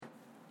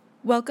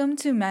Welcome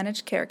to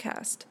Managed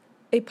Carecast,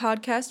 a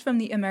podcast from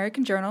the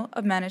American Journal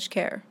of Managed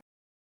Care.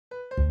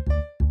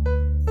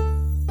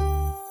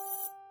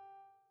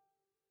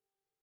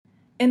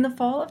 In the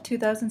fall of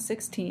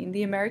 2016,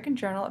 the American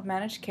Journal of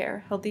Managed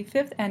Care held the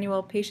 5th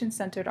annual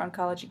Patient-Centered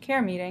Oncology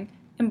Care meeting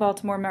in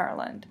Baltimore,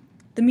 Maryland.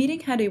 The meeting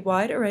had a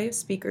wide array of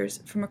speakers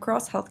from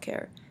across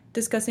healthcare,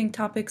 discussing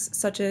topics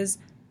such as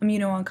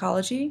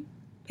immuno-oncology,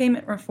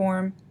 payment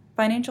reform,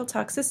 financial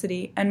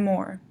toxicity, and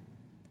more.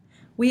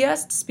 We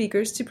asked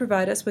speakers to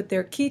provide us with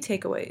their key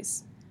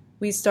takeaways.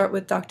 We start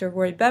with Dr.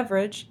 Roy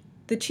Beveridge,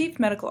 the Chief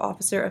Medical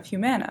Officer of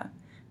Humana,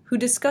 who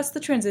discussed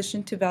the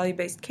transition to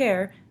value-based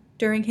care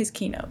during his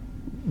keynote.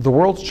 The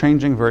world's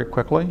changing very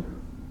quickly.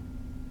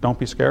 Don't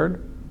be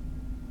scared.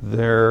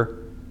 There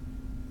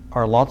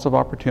are lots of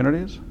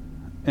opportunities,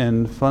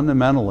 and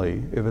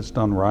fundamentally, if it's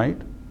done right,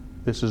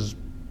 this is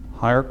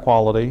higher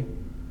quality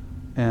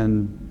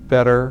and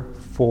better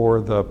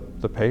for the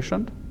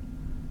patient.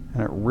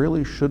 And it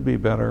really should be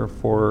better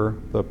for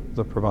the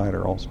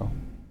provider also.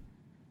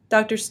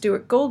 Dr.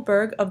 Stuart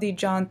Goldberg of the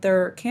John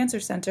Theurer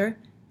Cancer Center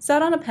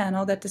sat on a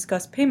panel that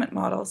discussed payment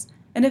models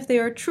and if they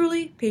are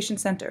truly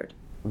patient-centered.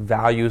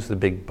 Value is the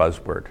big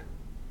buzzword.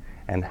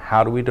 And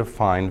how do we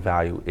define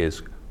value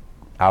is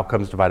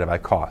outcomes divided by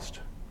cost.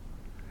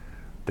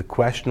 The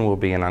question will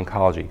be in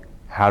oncology,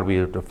 how do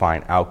we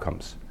define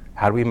outcomes?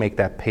 How do we make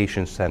that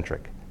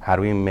patient-centric? How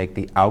do we make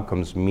the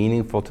outcomes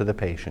meaningful to the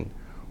patient?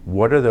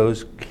 What are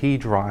those key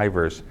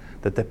drivers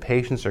that the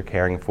patients are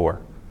caring for?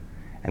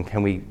 And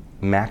can we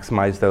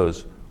maximize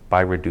those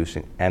by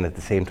reducing and at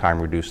the same time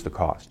reduce the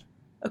cost?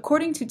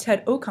 According to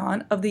Ted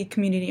Okon of the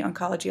Community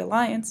Oncology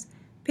Alliance,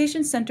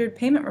 patient-centered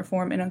payment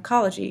reform in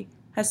oncology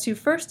has to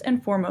first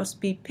and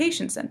foremost be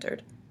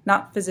patient-centered,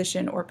 not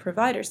physician or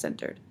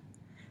provider-centered.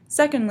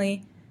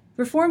 Secondly,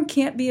 reform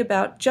can't be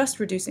about just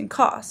reducing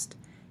cost.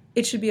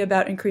 It should be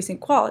about increasing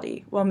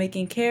quality while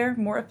making care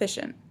more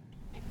efficient.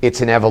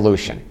 It's an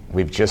evolution.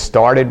 We've just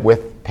started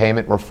with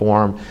payment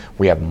reform.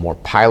 We have more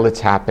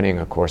pilots happening.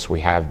 Of course, we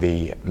have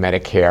the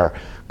Medicare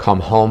come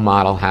home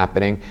model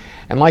happening.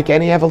 And like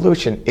any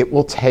evolution, it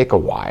will take a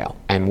while,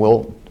 and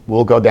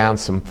we'll go down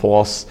some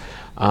false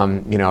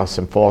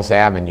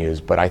avenues.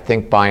 But I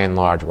think by and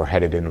large, we're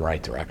headed in the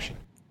right direction.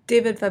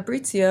 David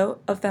Fabrizio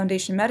of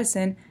Foundation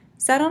Medicine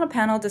sat on a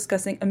panel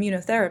discussing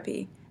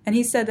immunotherapy, and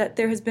he said that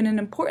there has been an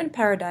important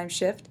paradigm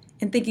shift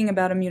in thinking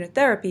about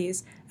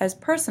immunotherapies as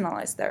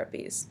personalized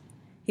therapies.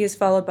 He is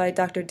followed by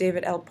Dr.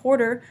 David L.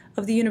 Porter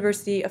of the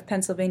University of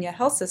Pennsylvania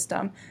Health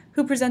System,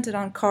 who presented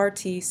on CAR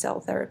T-cell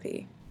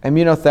therapy.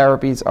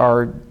 Immunotherapies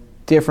are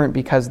different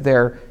because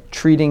they're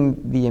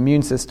treating the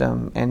immune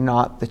system and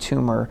not the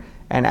tumor.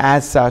 And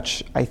as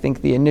such, I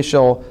think the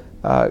initial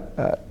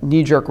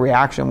knee-jerk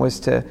reaction was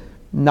to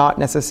not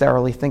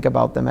necessarily think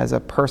about them as a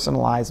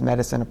personalized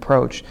medicine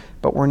approach,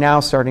 but we're now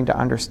starting to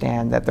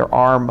understand that there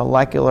are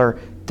molecular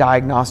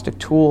diagnostic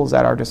tools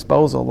at our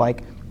disposal,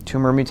 like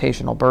tumor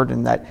mutational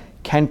burden, that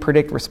can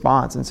predict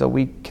response. And so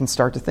we can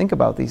start to think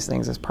about these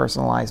things as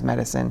personalized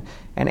medicine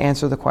and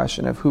answer the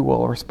question of who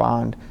will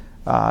respond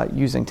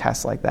using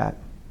tests like that.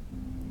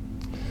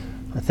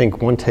 I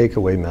think one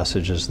takeaway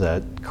message is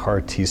that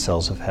CAR T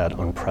cells have had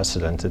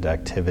unprecedented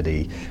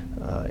activity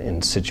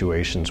in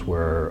situations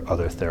where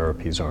other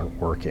therapies aren't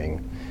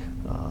working.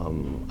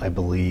 I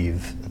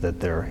believe that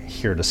they're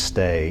here to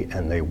stay,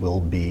 and they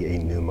will be a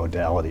new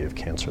modality of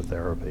cancer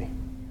therapy.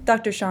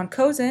 Dr. Sean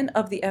Kozin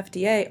of the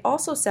FDA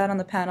also sat on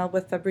the panel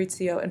with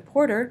Fabrizio and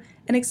Porter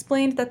and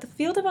explained that the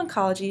field of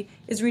oncology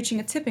is reaching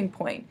a tipping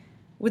point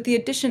with the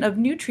addition of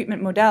new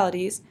treatment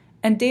modalities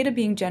and data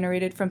being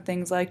generated from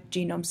things like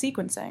genome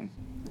sequencing.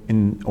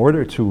 In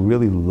order to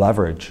really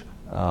leverage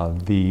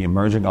the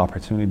emerging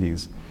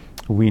opportunities,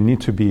 we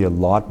need to be a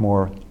lot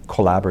more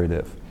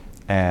collaborative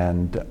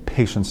and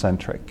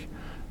patient-centric,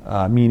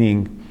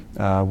 meaning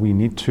we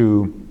need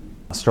to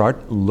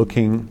start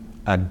looking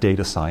at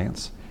data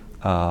science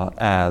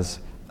as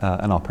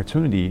an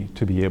opportunity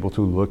to be able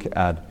to look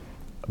at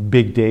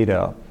big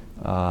data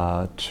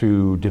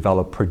to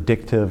develop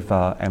predictive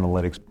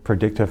analytics,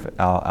 predictive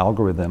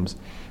algorithms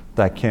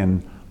that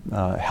can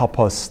help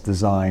us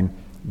design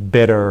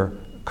better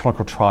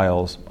clinical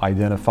trials,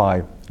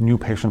 identify new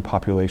patient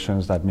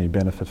populations that may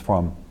benefit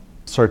from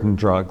certain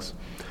drugs.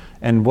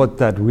 And what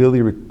that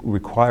really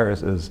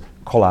requires is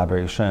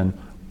collaboration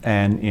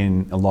and,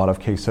 in a lot of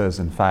cases,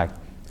 in fact,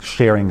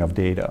 sharing of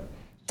data.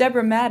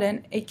 Deborah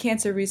Madden, a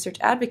cancer research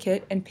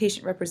advocate and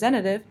patient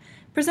representative,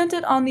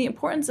 presented on the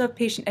importance of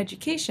patient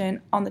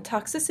education on the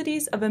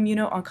toxicities of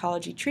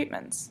immuno-oncology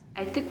treatments.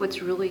 I think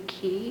what's really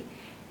key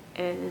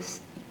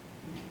is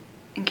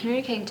in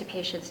communicating to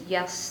patients,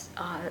 yes,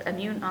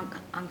 immune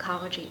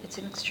oncology, it's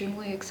an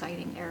extremely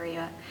exciting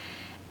area,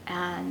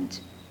 and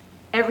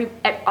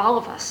all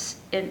of us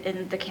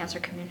in the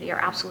cancer community are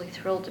absolutely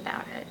thrilled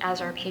about it,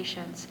 as are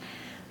patients.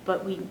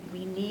 But we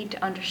need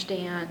to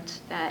understand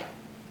that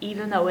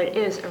even though it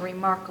is a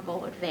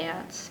remarkable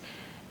advance,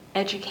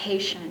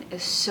 education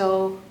is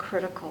so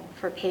critical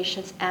for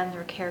patients and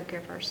their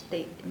caregivers.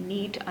 They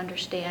need to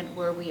understand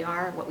where we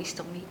are, what we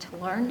still need to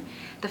learn.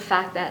 The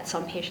fact that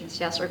some patients,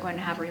 yes, are going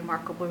to have a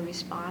remarkable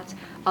response,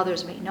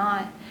 others may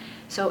not.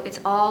 So it's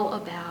all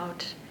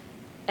about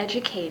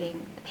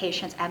educating the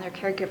patients and their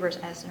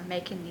caregivers as they're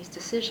making these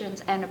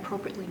decisions and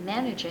appropriately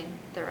managing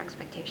their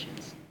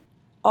expectations.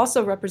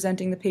 Also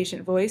representing the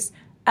patient voice,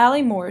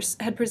 Allie Morse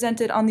had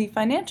presented on the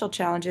financial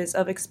challenges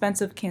of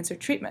expensive cancer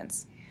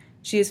treatments.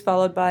 She is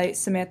followed by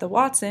Samantha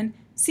Watson,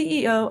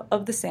 CEO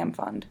of the SAM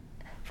Fund.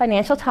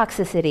 Financial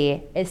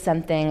toxicity is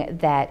something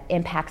that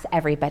impacts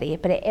everybody,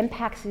 but it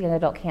impacts young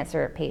adult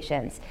cancer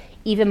patients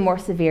even more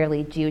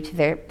severely due to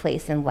their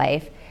place in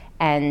life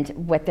and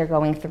what they're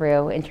going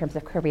through in terms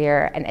of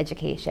career and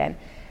education.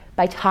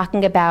 By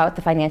talking about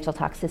the financial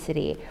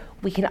toxicity,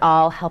 we can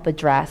all help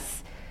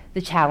address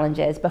the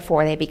challenges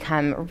before they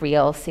become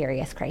real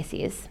serious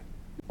crises.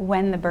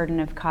 When the burden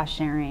of cost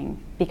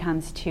sharing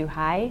becomes too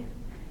high,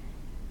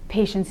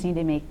 patients need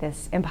to make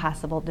this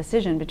impossible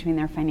decision between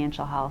their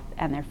financial health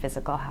and their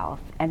physical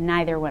health, and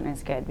neither one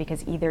is good,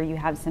 because either you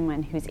have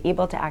someone who's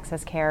able to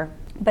access care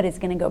but is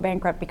going to go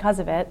bankrupt because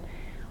of it,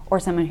 or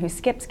someone who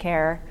skips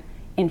care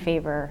in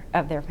favor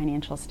of their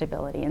financial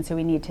stability. And so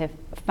we need to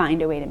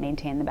find a way to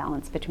maintain the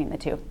balance between the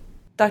two.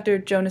 Dr.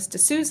 Jonas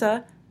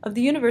D'Souza of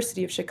the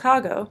University of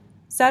Chicago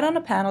sat on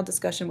a panel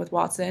discussion with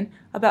Watson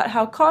about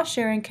how cost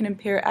sharing can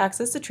impair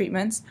access to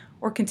treatments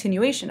or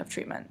continuation of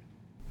treatment.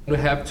 We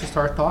have to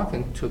start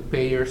talking to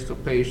payers, to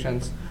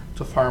patients,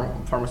 to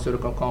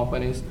pharmaceutical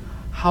companies.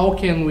 How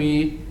can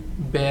we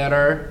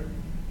better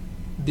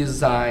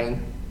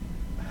design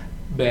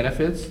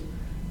benefits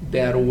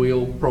that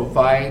will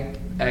provide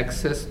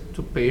access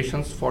to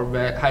patients for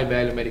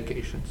high-value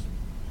medications?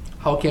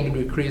 How can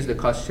we decrease the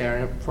cost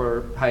sharing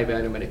for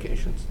high-value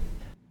medications?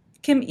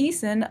 Kim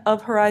Eason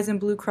of Horizon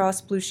Blue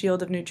Cross Blue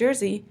Shield of New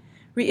Jersey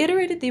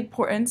reiterated the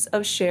importance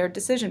of shared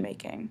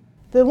decision-making.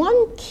 The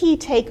one key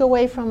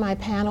takeaway from my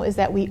panel is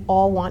that we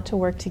all want to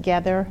work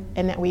together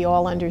and that we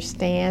all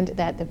understand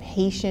that the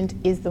patient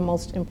is the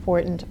most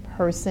important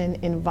person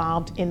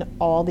involved in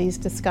all these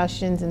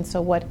discussions. And so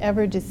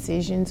whatever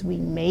decisions we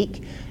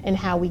make and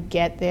how we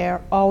get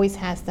there always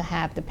has to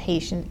have the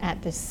patient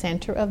at the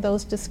center of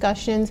those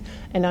discussions,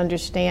 and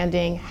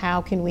understanding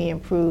how can we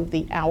improve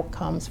the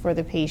outcomes for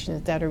the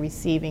patients that are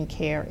receiving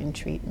care and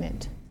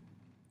treatment.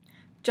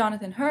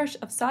 Jonathan Hirsch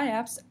of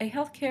SciApps, a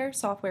healthcare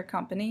software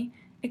company,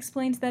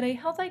 explains that a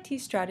health IT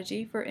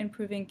strategy for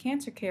improving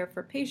cancer care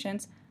for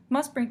patients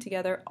must bring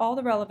together all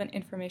the relevant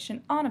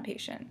information on a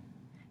patient.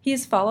 He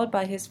is followed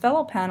by his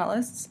fellow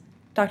panelists,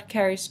 Dr.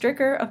 Carrie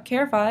Stricker of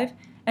Care5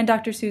 and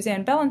Dr.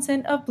 Suzanne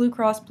Bellinson of Blue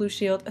Cross Blue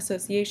Shield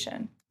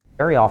Association.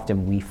 Very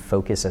often we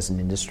focus as an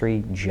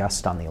industry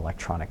just on the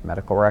electronic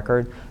medical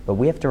record, but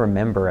we have to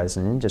remember as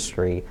an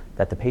industry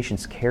that the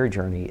patient's care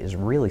journey is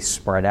really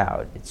spread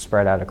out. It's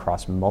spread out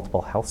across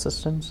multiple health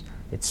systems.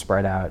 It's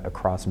spread out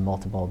across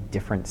multiple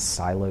different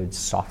siloed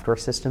software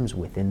systems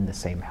within the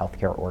same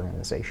healthcare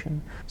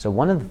organization. So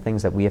one of the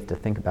things that we have to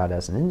think about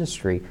as an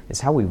industry is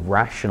how we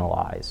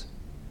rationalize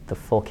the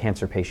full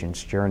cancer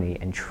patient's journey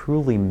and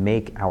truly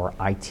make our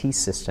IT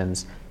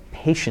systems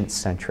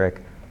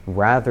patient-centric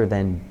rather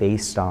than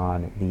based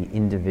on the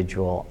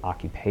individual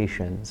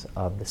occupations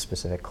of the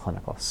specific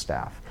clinical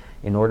staff.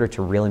 In order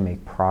to really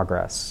make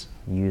progress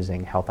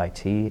using health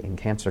IT in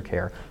cancer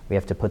care, we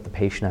have to put the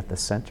patient at the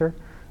center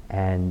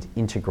and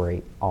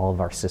integrate all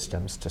of our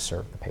systems to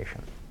serve the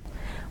patient.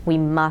 We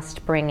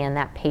must bring in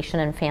that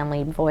patient and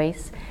family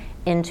voice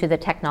into the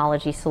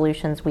technology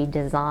solutions we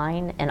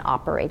design and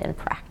operate in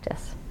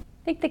practice.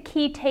 I think the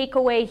key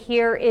takeaway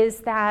here is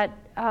that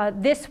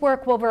this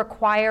work will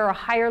require a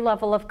higher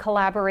level of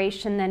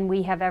collaboration than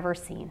we have ever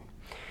seen.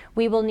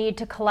 We will need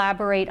to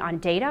collaborate on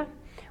data.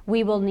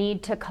 We will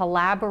need to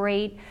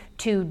collaborate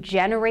to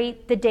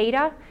generate the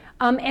data.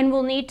 And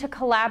we'll need to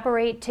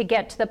collaborate to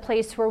get to the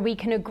place where we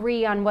can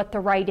agree on what the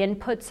right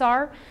inputs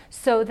are,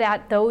 so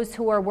that those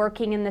who are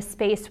working in the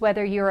space,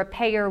 whether you're a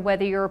payer,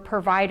 whether you're a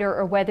provider,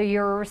 or whether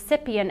you're a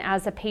recipient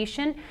as a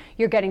patient,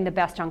 you're getting the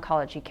best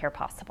oncology care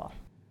possible.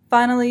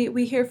 Finally,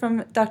 we hear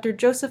from Dr.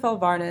 Joseph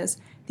Alvarez,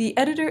 the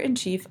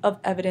editor-in-chief of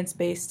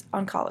Evidence-Based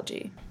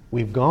Oncology.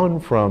 We've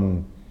gone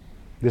from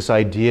this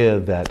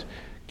idea that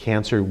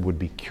cancer would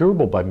be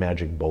curable by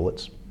magic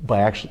bullets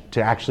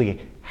to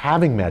actually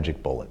having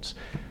magic bullets.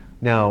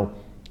 Now,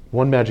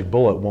 one magic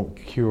bullet won't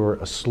cure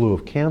a slew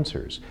of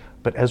cancers,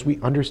 but as we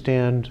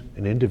understand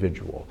an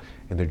individual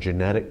and their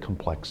genetic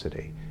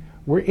complexity,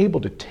 we're able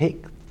to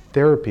take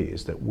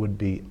therapies that would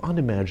be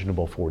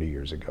unimaginable 40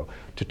 years ago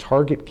to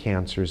target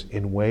cancers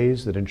in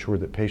ways that ensure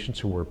that patients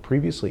who were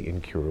previously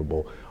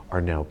incurable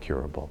are now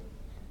curable.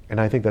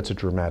 And I think that's a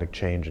dramatic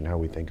change in how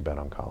we think about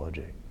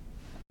oncology.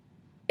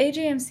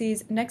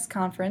 AJMC's next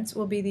conference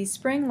will be the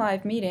Spring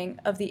Live meeting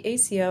of the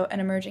ACO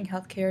and Emerging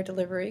Healthcare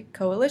Delivery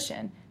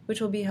Coalition, which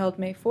will be held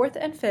May 4th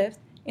and 5th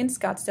in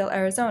Scottsdale,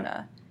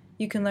 Arizona.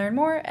 You can learn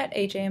more at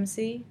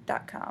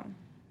ajmc.com.